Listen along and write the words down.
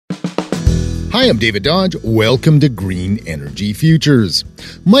Hi, I'm David Dodge. Welcome to Green Energy Futures.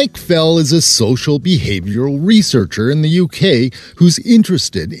 Mike Fell is a social behavioral researcher in the UK who's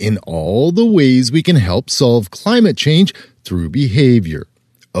interested in all the ways we can help solve climate change through behavior.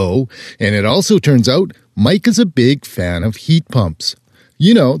 Oh, and it also turns out Mike is a big fan of heat pumps.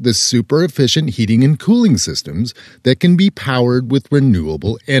 You know, the super efficient heating and cooling systems that can be powered with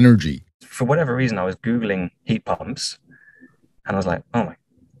renewable energy. For whatever reason, I was Googling heat pumps and I was like, oh my,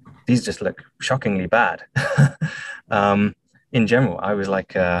 these just look shockingly bad. In general, I was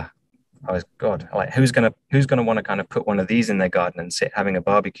like, God, like who's gonna want to kind of put one of these in their garden and sit having a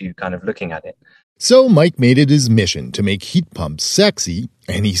barbecue kind of looking at it? So Mike made it his mission to make heat pumps sexy,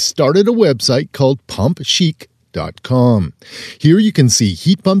 and he started a website called PumpChic.com. Here you can see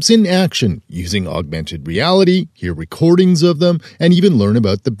heat pumps in action using augmented reality, hear recordings of them, and even learn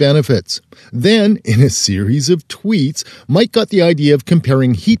about the benefits. Then, in a series of tweets, Mike got the idea of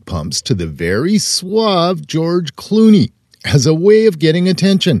comparing heat pumps to the very suave George Clooney as a way of getting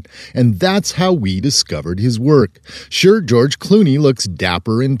attention, and that's how we discovered his work. Sure, George Clooney looks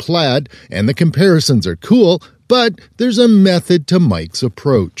dapper in plaid, and the comparisons are cool, but there's a method to Mike's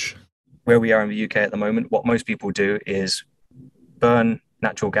approach. Where we are in the UK at the moment, what most people do is burn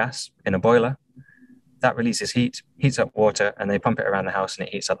natural gas in a boiler. That releases heat, heats up water, and they pump it around the house and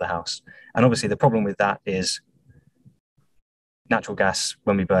it heats up the house. And obviously the problem with that is natural gas,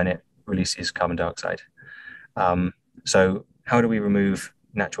 when we burn it, releases carbon dioxide. So how do we remove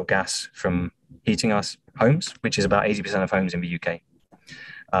natural gas from heating our homes, which is about 80% of homes in the UK?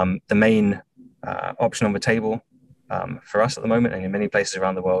 The main option on the table for us at the moment and in many places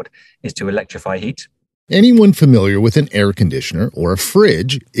around the world is to electrify heat. Anyone familiar with an air conditioner or a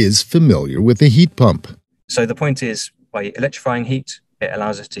fridge is familiar with a heat pump. So the point is, by electrifying heat, it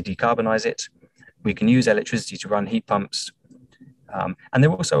allows us to decarbonize it. We can use electricity to run heat pumps. And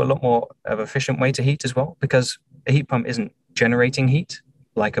they're also a lot more of an efficient way to heat as well, because a heat pump isn't generating heat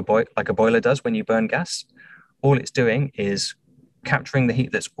like a boiler does when you burn gas. All it's doing is capturing the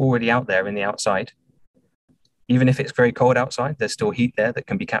heat that's already out there in the outside. Even if it's very cold outside, there's still heat there that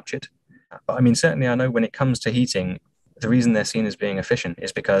can be captured. But I mean, certainly I know when it comes to heating, the reason they're seen as being efficient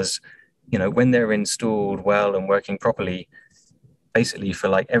is because, you know, when they're installed well and working properly, basically for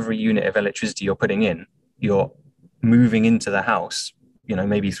like every unit of electricity you're putting in, you're moving into the house, you know,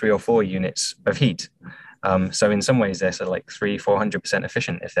 maybe 3 or 4 units of heat. So in some ways they're sort of like 400%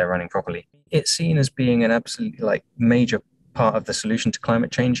 efficient if they're running properly. It's seen as being an absolutely like major part of the solution to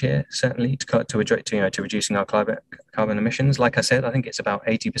climate change here, certainly to reducing our carbon emissions. Like I said, I think it's about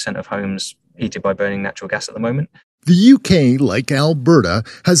 80% of homes heated by burning natural gas at the moment. The UK, like Alberta,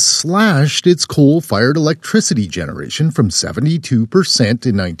 has slashed its coal-fired electricity generation from 72%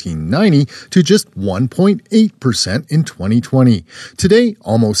 in 1990 to just 1.8% in 2020. Today,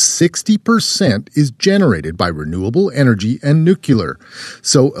 almost 60% is generated by renewable energy and nuclear.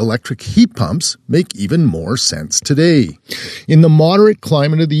 So electric heat pumps make even more sense today. In the moderate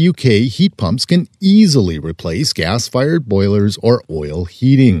climate of the UK, heat pumps can easily replace gas-fired boilers or oil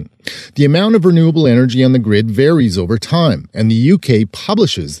heating. The amount of renewable energy on the grid varies over time, and the UK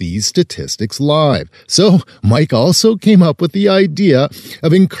publishes these statistics live. So Mike also came up with the idea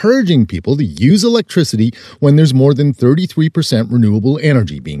of encouraging people to use electricity when there's more than 33% renewable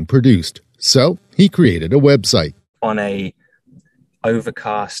energy being produced. So he created a website. On a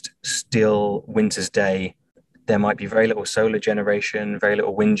overcast, still winter's day, there might be very little solar generation, very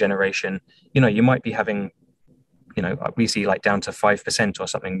little wind generation. You know, you might be having, you know, we see like down to 5% or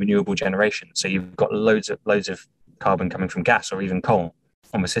something renewable generation. So you've got loads of carbon coming from gas or even coal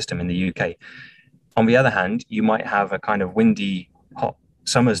on the system in the UK. On the other hand, you might have a kind of windy, hot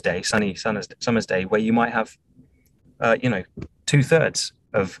summer's day, sunny summer's day, where you might have, 2/3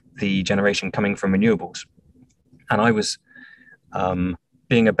 of the generation coming from renewables. And I was,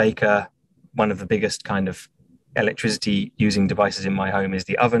 being a baker, one of the biggest kind of electricity using devices in my home is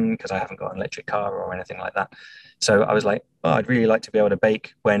the oven, because I haven't got an electric car or anything like that. So I was like, oh, I'd really like to be able to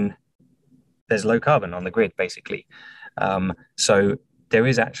bake when there's low carbon on the grid, basically. So there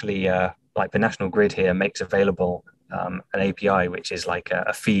is actually, like the national grid here makes available an API, which is like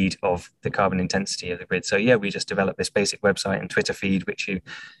a feed of the carbon intensity of the grid. So yeah, we just developed this basic website and Twitter feed, which it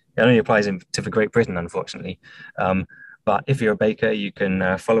only applies to the Great Britain, unfortunately. But if you're a baker, you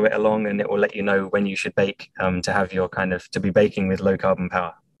can follow it along and it will let you know when you should bake to have your to be baking with low carbon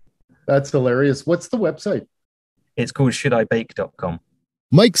power. That's hilarious. What's the website? It's called shouldibake.com.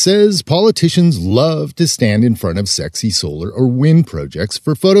 Mike says politicians love to stand in front of sexy solar or wind projects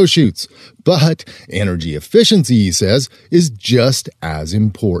for photo shoots, but energy efficiency, he says, is just as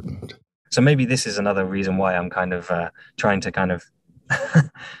important. So maybe this is another reason why I'm kind of trying to kind of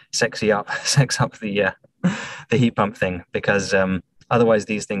sex up the heat pump thing, because otherwise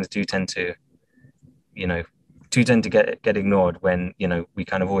these things do tend to get ignored when we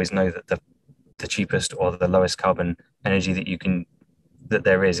kind of always know that the cheapest or the lowest carbon energy that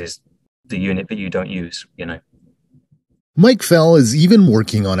there is the unit that you don't use. Mike Fell is even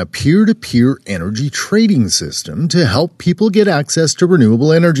working on a peer-to-peer energy trading system to help people get access to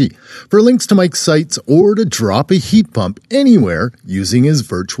renewable energy. For links to Mike's sites or to drop a heat pump anywhere using his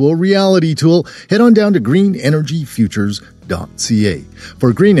virtual reality tool, head on down to GreenEnergyFutures.ca.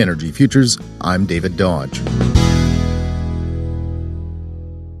 For Green Energy Futures, I'm David Dodge.